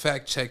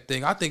fact check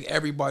thing. I think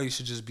everybody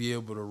should just be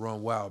able to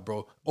run wild,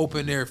 bro.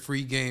 Open air,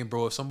 free game,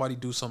 bro. If somebody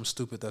do something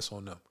stupid, that's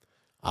on them.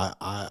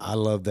 I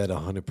love that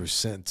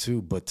 100%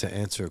 too. But to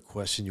answer a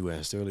question you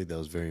asked earlier, that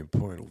was very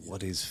important.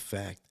 What is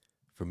fact?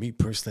 For me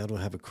personally, I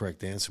don't have a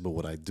correct answer, but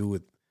what I do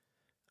with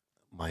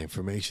my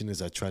information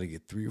is I try to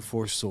get 3 or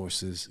 4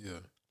 sources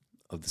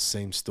of the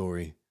same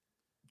story,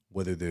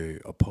 whether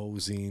they're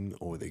opposing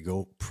or they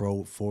go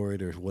pro for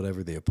it or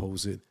whatever, they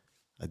oppose it.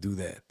 I do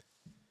that.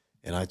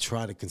 And I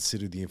try to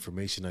consider the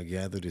information I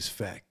gathered as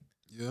fact.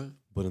 Yeah.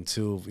 But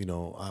until,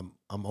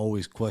 I'm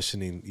always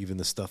questioning even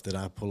the stuff that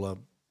I pull up.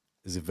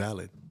 Is it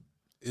valid?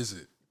 Is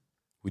it?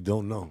 We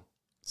don't know.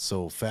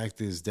 So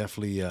fact is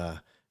definitely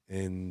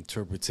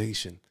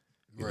interpretation,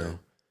 you know.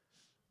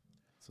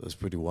 So it's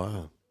pretty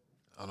wild.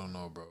 I don't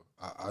know, bro.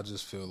 I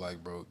just feel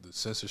like, bro, the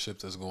censorship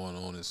that's going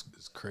on is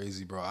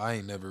crazy, bro. I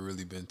ain't never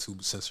really been too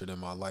censored in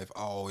my life.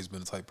 I always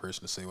been the type of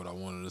person to say what I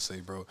wanted to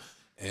say, bro.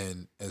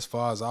 And as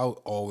far as I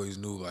always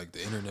knew, like,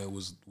 the internet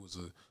was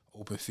an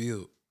open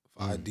field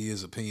for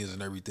ideas, opinions,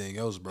 and everything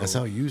else, bro. That's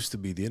how it used to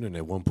be, the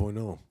internet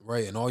 1.0.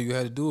 Right, and all you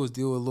had to do was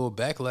deal with a little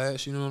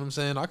backlash, you know what I'm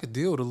saying? I could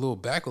deal with a little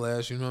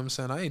backlash, you know what I'm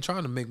saying? I ain't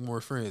trying to make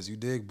more friends, you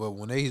dig? But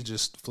when they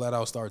just flat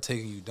out start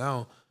taking you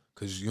down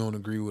because you don't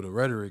agree with the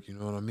rhetoric, you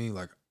know what I mean?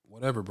 Like,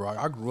 whatever, bro.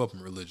 I grew up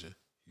in religion.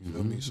 You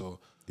feel me? So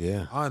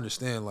yeah, I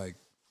understand, like,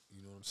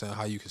 you know what I'm saying,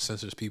 how you can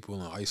censor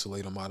people and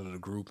isolate them out of the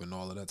group and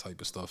all of that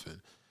type of stuff. And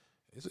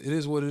it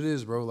is what it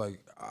is, bro. Like,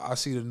 I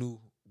see the new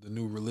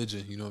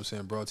religion, you know what I'm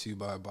saying, brought to you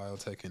by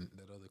Biotech and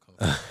that other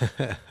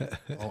company.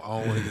 I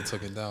don't want to get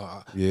taken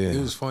down. It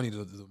was funny.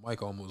 The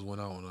mic almost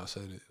went out when I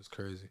said it. It's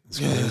crazy. It's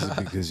crazy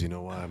because you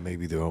know why?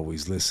 Maybe they're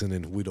always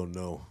listening. We don't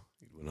know.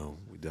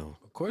 We don't.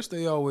 Of course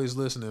they always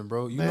listening,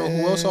 bro. You know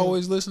who else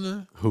always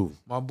listening? Who?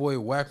 My boy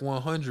Whack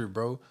 100,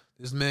 bro.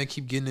 This man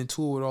keep getting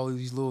into it with all of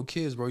these little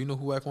kids, bro. You know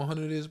who Whack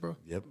 100 is, bro?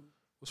 Yep.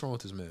 What's wrong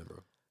with this man, bro?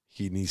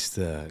 He needs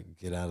to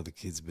get out of the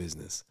kids'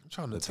 business. I'm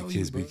trying to Let tell the you,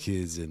 kids bro. be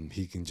kids, and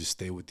he can just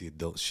stay with the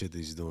adult shit that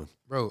he's doing.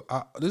 Bro,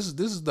 this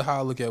is how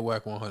I look at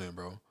Whack 100,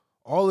 bro.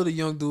 All of the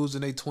young dudes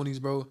in their 20s,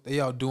 bro,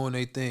 they out doing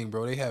their thing,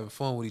 bro. They having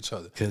fun with each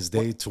other. Because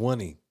they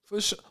 20. For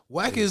sure.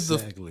 Whack is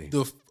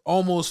the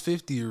almost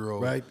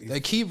 50-year-old. Right. They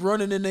keep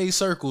running in their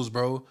circles,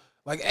 bro.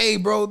 Like, hey,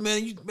 bro,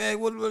 man,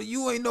 what,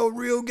 you ain't no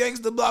real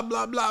gangster, blah,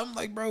 blah, blah. I'm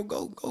like, bro,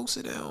 go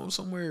sit down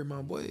somewhere,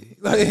 my boy.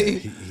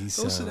 Like,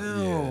 go sit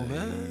down,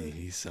 man.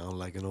 He sound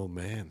like an old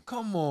man.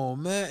 Come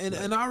on, man.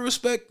 And I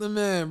respect the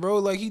man, bro.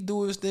 Like, he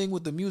do his thing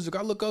with the music.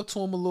 I look up to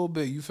him a little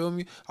bit, you feel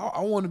me? I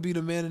want to be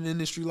the man in the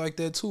industry like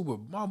that too.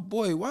 But my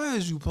boy, why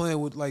is you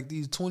playing with like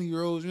these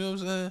 20-year-olds, you know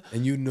what I'm saying?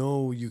 And you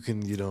know you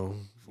can,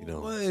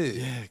 what?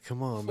 Yeah,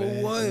 come on, For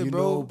man. what, you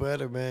bro? know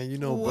better, man. You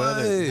know For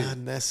better. what? Not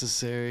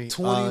necessary.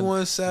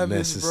 21 Savage,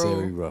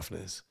 necessary bro.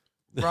 roughness.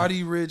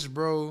 Roddy Ricch,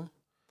 bro.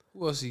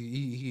 Who else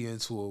he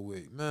into it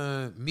with?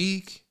 Man,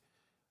 Meek,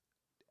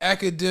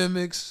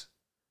 Academics.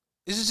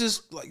 It's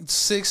just like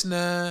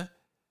 6ix9ine.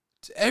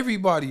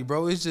 Everybody,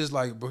 bro. It's just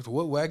like, bro,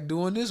 what Whack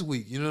doing this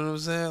week? You know what I'm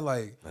saying?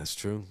 Like, that's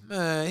true.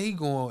 Man, he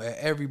going at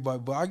everybody.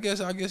 But I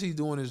guess he's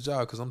doing his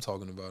job because I'm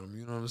talking about him.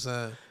 You know what I'm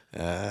saying?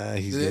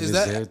 Is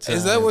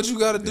that what you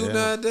got to do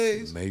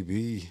nowadays?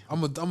 Maybe. I'm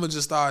gonna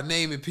just start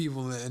naming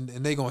people and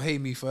they gonna hate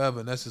me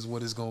forever, and that's just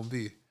what it's gonna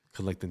be.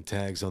 Collecting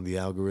tags on the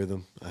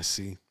algorithm. I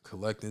see.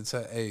 Collecting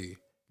tags. Hey,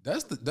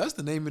 that's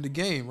the name of the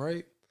game,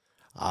 right?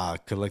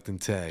 Collecting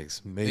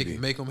tags. Maybe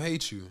make them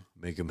hate you.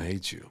 Make them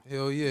hate you.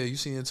 Hell yeah! You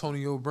see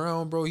Antonio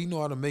Brown, bro? He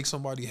know how to make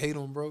somebody hate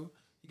him, bro.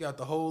 He got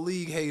the whole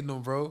league hating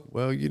him, bro.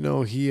 Well,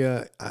 he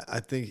I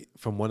think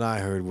from what I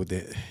heard with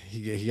it,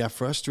 he got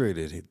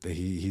frustrated.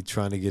 He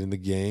trying to get in the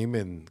game,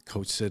 and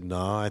coach said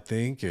no, I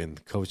think,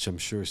 and coach I'm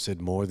sure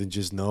said more than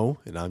just no,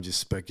 and I'm just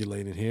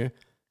speculating here,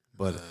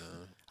 but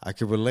I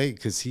could relate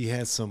because he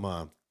had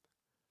some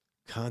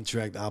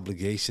contract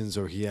obligations,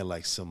 or he had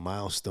like some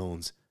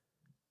milestones.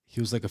 He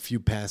was like a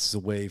few passes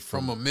away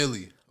from a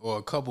milli or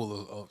a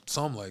couple of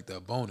something like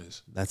that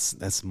bonus.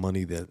 That's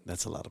money.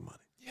 That's a lot of money.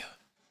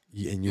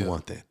 and you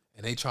want that.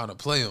 And they trying to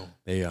play them.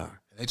 They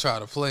are. And they try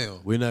to play them.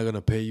 We're not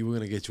gonna pay you. We're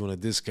gonna get you on a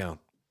discount.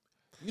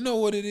 You know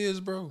what it is,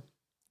 bro?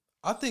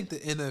 I think the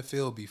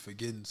NFL be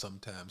forgetting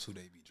sometimes who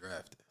they be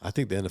drafting. I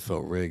think the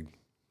NFL rigged.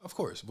 Of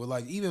course, but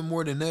like even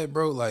more than that,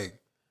 bro. Like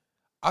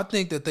I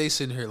think that they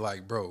sitting here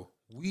like, bro,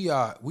 we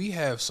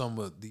have some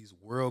of these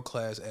world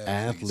class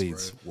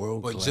athletes,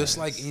 world class. But just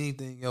like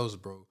anything else,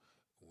 bro,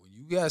 when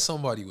you got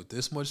somebody with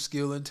this much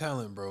skill and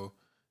talent, bro,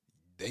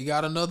 they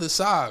got another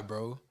side,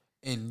 bro.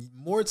 And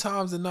more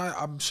times than not,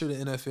 I'm sure the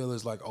NFL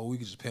is like, oh, we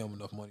can just pay them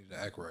enough money to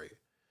act right.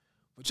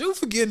 But you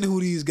forgetting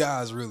who these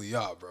guys really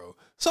are, bro.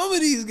 Some of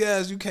these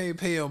guys you can't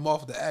pay them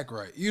off to act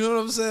right. You know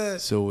what I'm saying?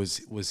 So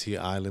was he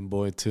an island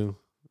boy too?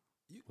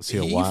 Was he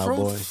a wild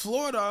boy? He from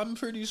Florida, I'm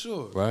pretty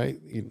sure. Right?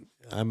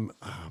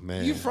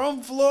 Man. He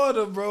from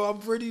Florida, bro. I'm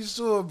pretty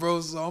sure, bro.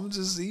 So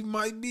he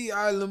might be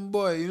island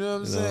boy. You know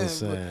what I'm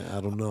saying?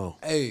 I don't know.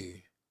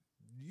 Hey,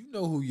 you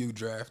know who you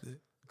drafted.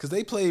 Because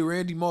they play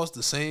Randy Moss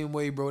the same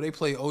way, bro. They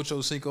play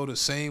Ocho Cinco the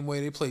same way.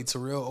 They play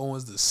Terrell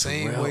Owens the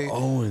same way.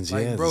 Terrell Owens,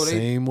 like, bro, the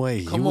same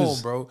way. Come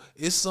on, bro.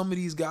 It's some of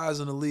these guys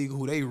in the league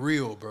who they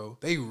real, bro.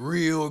 They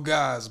real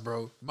guys,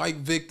 bro. Mike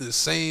Vick the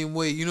same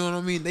way. You know what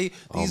I mean?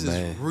 These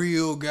is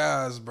real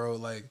guys, bro.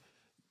 Like,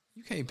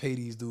 you can't pay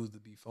these dudes to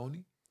be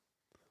phony.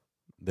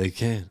 They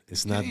can.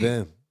 It's not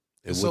them.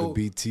 It wouldn't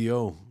be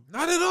T.O.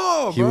 Not at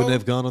all, bro. He wouldn't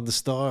have gone on the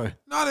Star.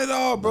 Not at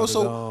all, bro.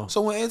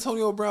 So when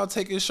Antonio Brown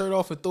take his shirt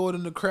off and throw it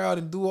in the crowd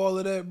and do all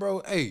of that,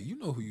 bro, hey, you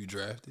know who you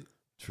drafted.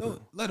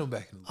 True. Let him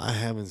back in the league. I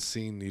haven't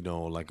seen,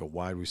 like a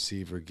wide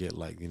receiver get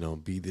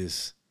be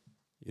this,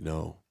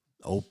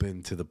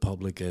 open to the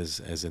public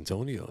as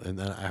Antonio.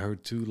 And I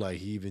heard too, like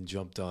he even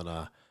jumped on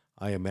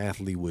I Am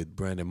Athlete with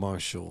Brandon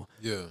Marshall.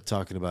 Yeah.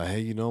 Talking about,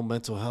 hey,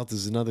 mental health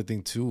is another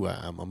thing too.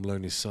 I'm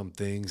learning some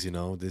things,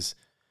 this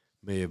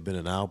may have been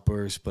an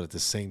outburst, but at the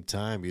same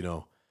time,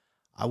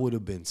 I would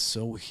have been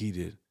so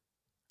heated,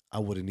 I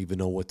wouldn't even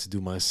know what to do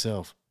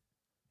myself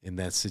in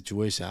that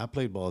situation. I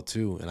played ball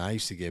too, and I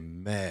used to get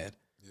mad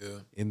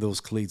in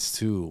those cleats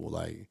too.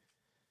 Like,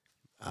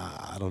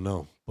 I don't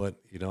know, but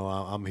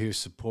I'm here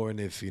supporting.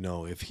 If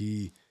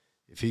he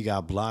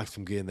got blocked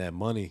from getting that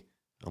money,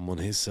 I'm on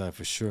his side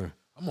for sure.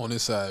 I'm on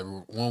this side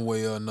one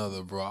way or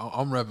another, bro.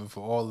 I'm repping for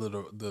all of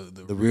the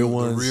real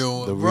ones.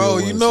 The real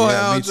ones. You know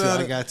how I'm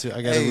trying I got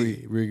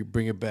to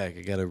bring it back.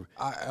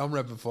 I'm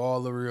repping for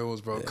all the real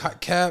ones, bro. Yeah.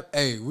 Cap,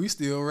 hey, we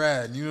still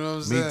riding. You know what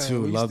I'm saying? Me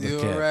too. Love the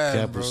Cap.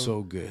 Riding, Cap was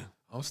so good.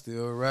 I'm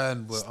still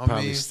riding, but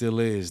probably still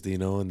is.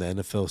 And the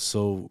NFL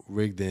so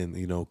rigged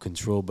and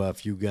controlled by a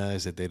few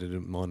guys that they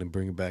didn't want to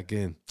bring it back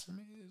in. I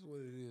mean,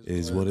 it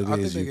is what it is. It is what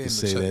it is. You can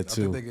say that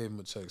too. I think they gave him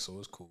a check, so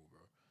it's cool.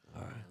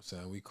 All right. You know what I'm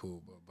saying? We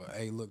cool, but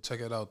hey, look, check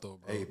it out though,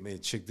 bro. Hey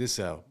man, check this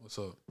out. What's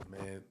up?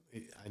 Man,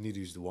 I need to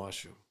use the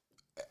washroom.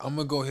 I'm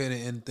gonna go ahead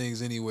and end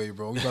things anyway,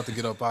 bro. We about to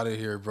get up out of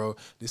here, bro.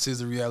 This is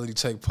the Reality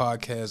Check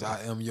Podcast.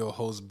 I am your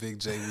host, Big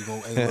J.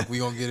 We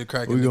gonna get it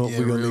cracking again.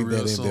 We're gonna leave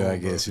that in soon, there, I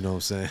bro. guess. You know what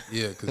I'm saying?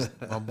 Yeah, because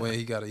my boy,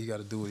 he gotta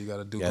do what he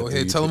gotta do. Go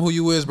ahead, tell him who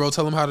you is, bro.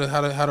 Tell him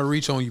how to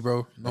reach on you,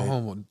 bro. No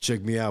homo.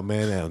 Check me out,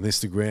 man. On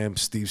Instagram,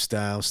 Steve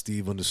Styles,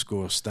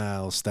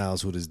 Steve_Styles,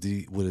 Styles with a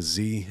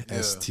Z,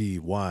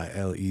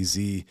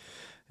 STYLEZ.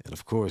 And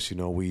of course,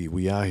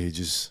 we out here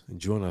just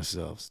enjoying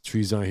ourselves.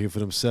 Trees aren't here for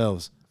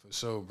themselves. For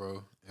sure,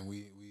 bro. And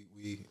we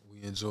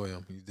enjoy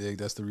them. You dig?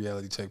 That's the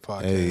Reality Check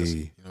Podcast. Hey.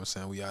 You know what I'm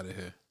saying? We out of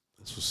here.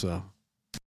 That's what's up.